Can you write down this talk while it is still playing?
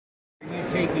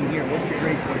taking here? What's your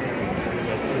grade point?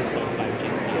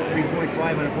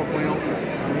 3.5 on a 4.0.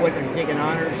 And what, are you taking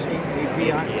honors, AP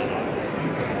on?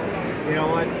 You know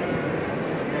what?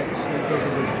 That's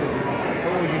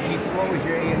what was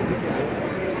your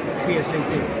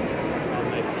PSAT?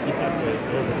 My PSAT was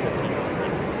over 15.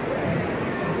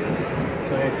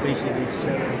 So that's basically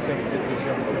 750,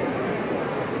 750.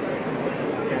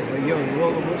 Yeah,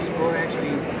 but we'll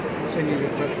actually send you the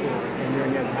prep school, and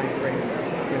during that time frame,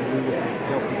 we will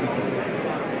help you get you.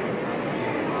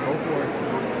 Go for it.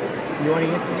 You want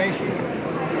any information?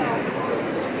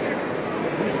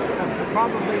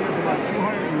 Probably there's about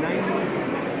 290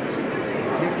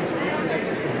 different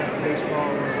exercises of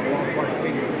baseball or ballpark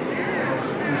figure.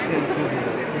 We send to the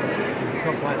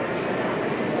co-pilots.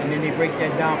 And then they break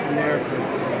that down from there for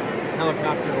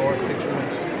helicopter or fixed wing.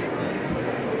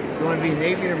 You want to be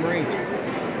Navy or Marines?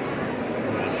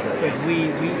 Because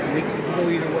we go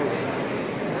either way.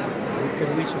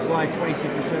 Because we supply 22%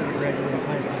 of the graduating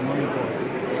class with money for it.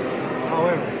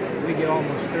 However, we get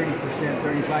almost 30%,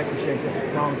 35% of the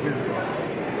volunteer.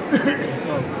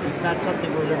 So it's not something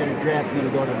where they're going to draft you to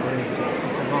go to the Marines.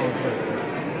 It's a volunteer.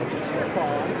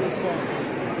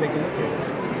 Take a look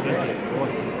at it.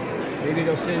 Maybe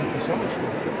they'll send it for summer school.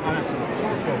 Oh, not summer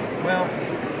school. Well,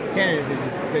 tentative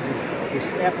because this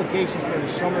applications for the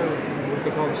summer, what they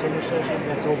call the summer session,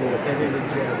 that's over with. That ended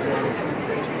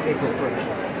April 1st.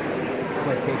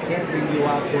 But they can't bring you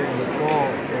out there in the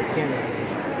fall for Canada.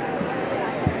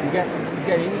 You got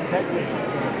any type of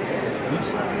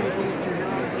visa?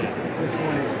 Which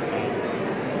one is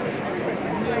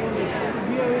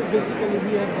it? Basically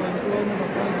we have employment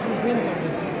accounts for green card.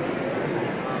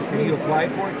 Have you applied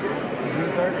for it?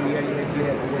 Green card? Or you have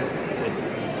to wait? It's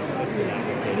an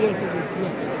application.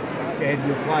 Okay, have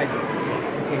you applied?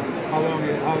 Okay. How long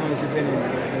has it been in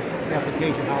the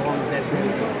application? How long has that been?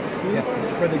 Yeah,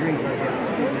 for the green card,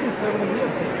 yeah. It's been 7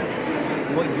 years actually.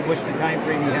 What's the time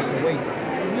frame you have to wait?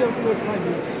 We have to wait 5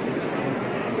 years.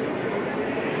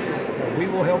 Well, we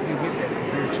will help you get that if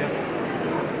you're accepted.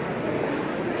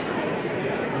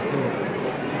 Let's do it.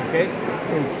 Okay?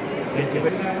 Thank you.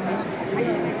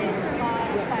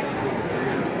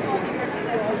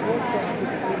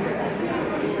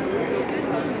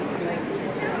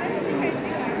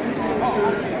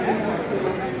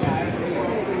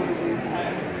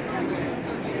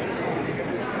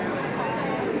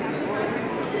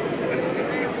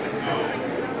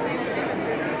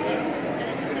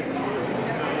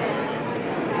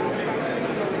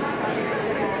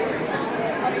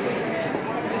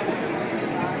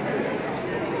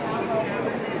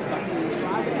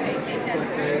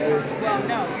 Well,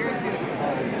 no, you're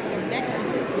next year.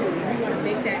 You want to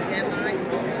make that deadline.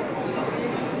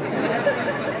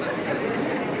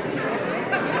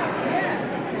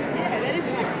 Yeah, that is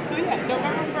true. So yeah,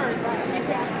 November 1st, get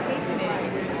your application in,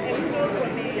 and who knows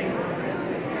what may.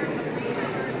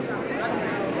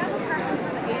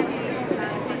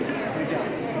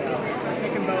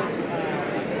 Taking both.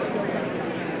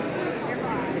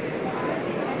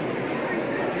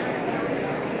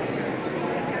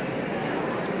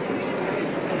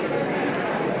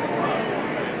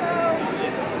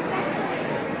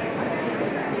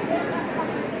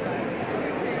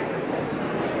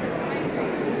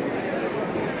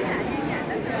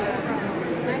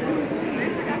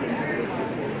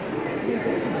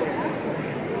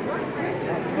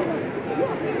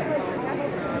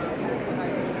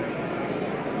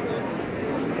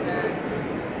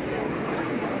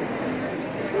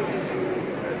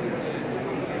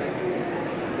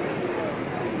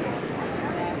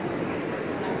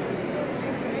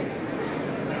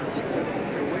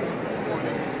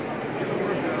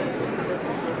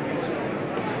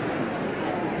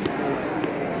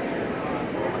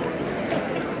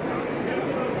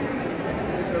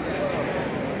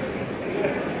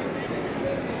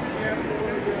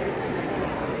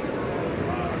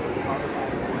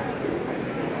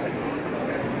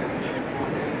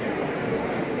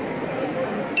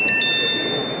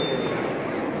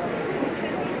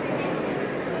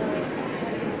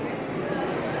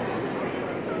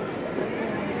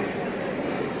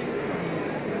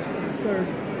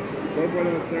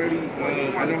 on 30.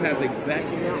 I don't have the exact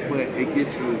amount, but it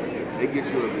gets you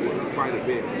quite a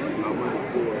bit.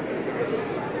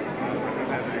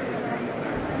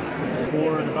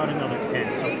 For about another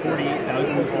 10, so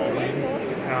 48,000 all in.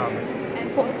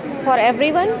 For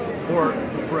everyone?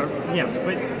 Yes,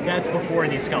 but that's before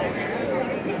any scholarships.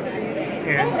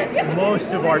 And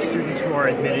most of our students who are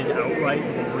admitted outright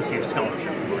will receive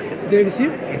scholarships. They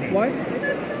receive? Why?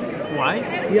 Why?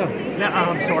 Yeah.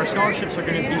 So our scholarships are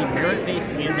going to be merit-based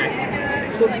and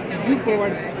academic. So you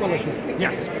provide scholarship?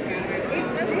 Yes.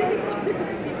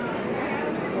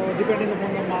 depending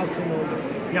upon the marks and all that.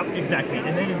 Yep, exactly.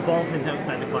 And then involvement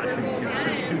outside the classroom too.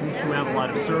 So students who have a lot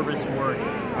of service work,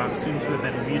 students who have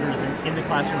been leaders in the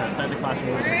classroom, outside the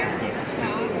classroom, those are good pieces too.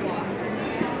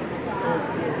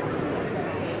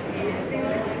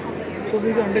 So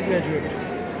these are undergraduate.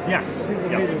 Yes.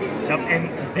 Yep. And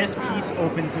this piece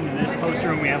opens into this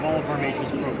poster, and we have all of our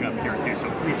majors broken up here too. So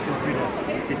please feel free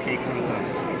to take one of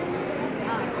those.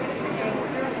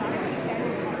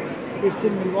 It's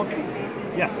in Milwaukee?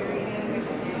 Yes.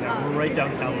 Yeah, we're right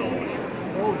downtown Milwaukee.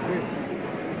 Oh, great.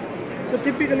 So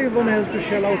typically one has to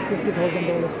shell out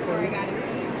 $50,000 per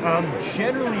year.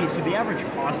 Generally, so the average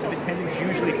cost of attendance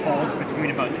usually falls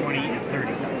between about $20,000 and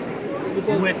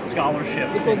 $30,000 with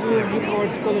scholarships. Because you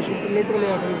provide scholarship to literally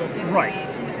everyone. Right.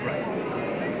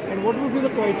 And what would be the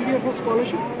criteria for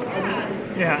scholarship?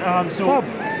 Yeah. Sub.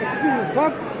 Excuse me,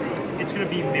 sub. It's going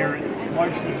to be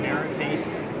largely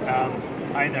merit-based.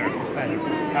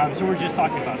 So we're just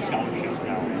talking about scholarships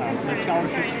now. So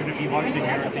scholarships are going to be largely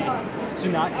merit-based. So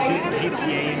not just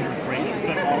GPA and your grades,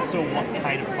 but also what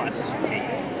kind of classes you take.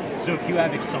 So if you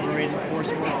have accelerated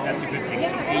coursework, that's a good thing.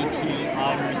 So AP,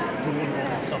 honors, dual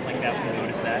enrollment, stuff like that, we'll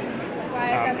notice that.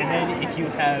 And then if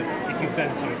you've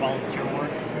done some volunteer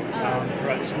work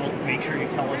throughout school, make sure you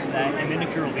tell us that. And then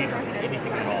if you're a leader in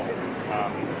anything at all,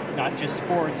 not just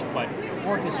sports, but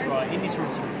orchestra, any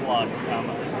sorts of clubs,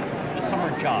 the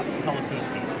summer jobs, tell us those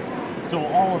pieces. So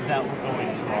all of that will go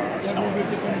into our That will be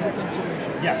scholarship. taken into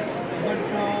consideration. Yes. But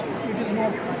it is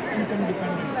not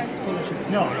income-dependent scholarship.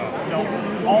 No.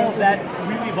 All of that,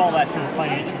 we leave all that to the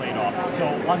financial aid office. So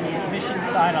on the admission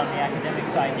side, on the academic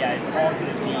side, yeah, it's all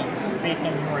going to be based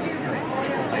on your experience.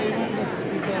 If the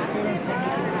parents are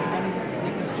making money,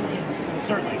 they can still get this.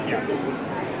 Certainly, yes.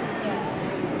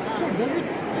 So does it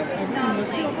every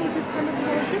university offer this kind of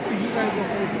scholarship, or you guys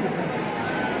offer it differently?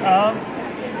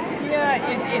 Yeah,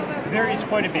 it varies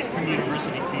quite a bit from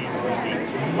university to university.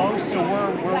 So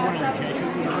we're one of the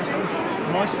Jesuit universities.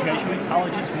 Most Jesuit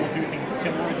colleges will do things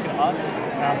similar to us,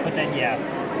 but then yeah,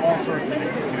 all sorts of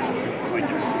institutions are quite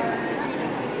different.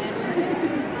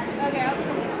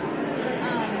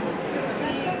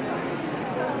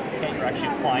 You're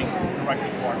actually applying directly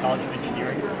to our College of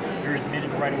Engineering. You're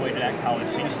admitted right away to that college.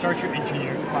 So you start your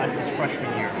engineering classes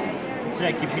freshman year. So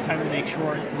that gives you time to make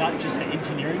sure not just that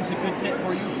engineering is a good fit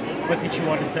for you, but that you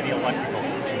want to study electrical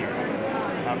engineering.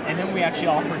 And then we actually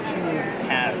offer 2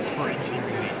 paths for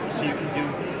engineering majors. So you can do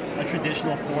a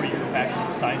traditional 4-year Bachelor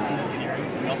of Science in Engineering.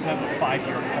 We also have a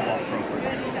 5-year co-op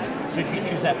program. So if you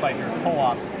choose that 5-year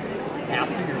co-op,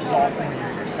 after your sophomore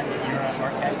year, your second year at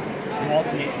Marquette, you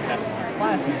alternate semesters of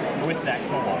classes with that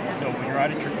co-op. So when you're out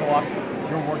at your co-op,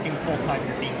 you're working full-time,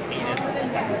 you're being paid as a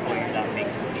full-time employee, you're not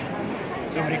making tuition.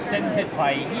 So it extends it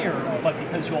by a year, but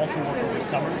because you also work over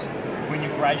summers, when you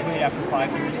graduate after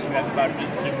 5 years, you have about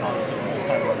 18 months of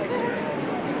full-time work experience.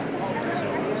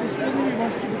 So supposing he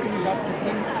wants to become a doctor,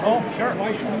 then sure.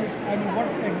 why should he, what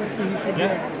exactly he should do?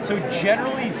 So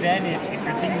generally then, if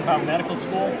you're thinking about medical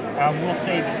school, we'll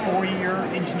say the 4-year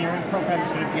engineering program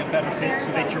is going to be a better fit so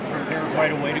that you're prepared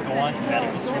right away to go on to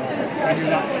medical school and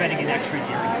you're not spending an extra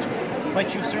year in school.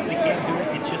 But you certainly can do it,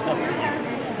 it's just up to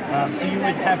you. So you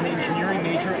would have an engineering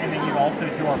major, and then you'd also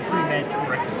do our pre-med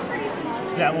curriculum.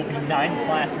 So that will be 9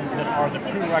 classes that are the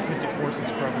prerequisite courses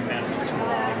for every medical school.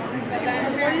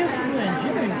 Why he has to do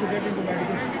engineering to get into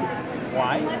medical school?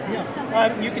 Why?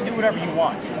 Yeah. You can do whatever you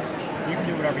want. You can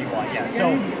do whatever you want, yeah.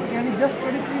 Can he just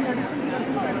study pre-medicine to get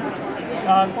into medical school?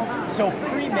 So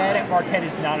pre-med at Marquette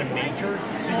is not a major,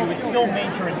 so you would still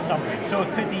major in something. So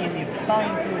it could be in the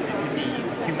sciences, it could be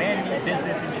humanity,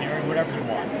 business, engineering, whatever you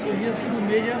want. So he has to do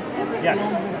major stuff Yes.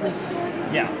 along with this.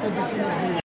 Yeah. So this is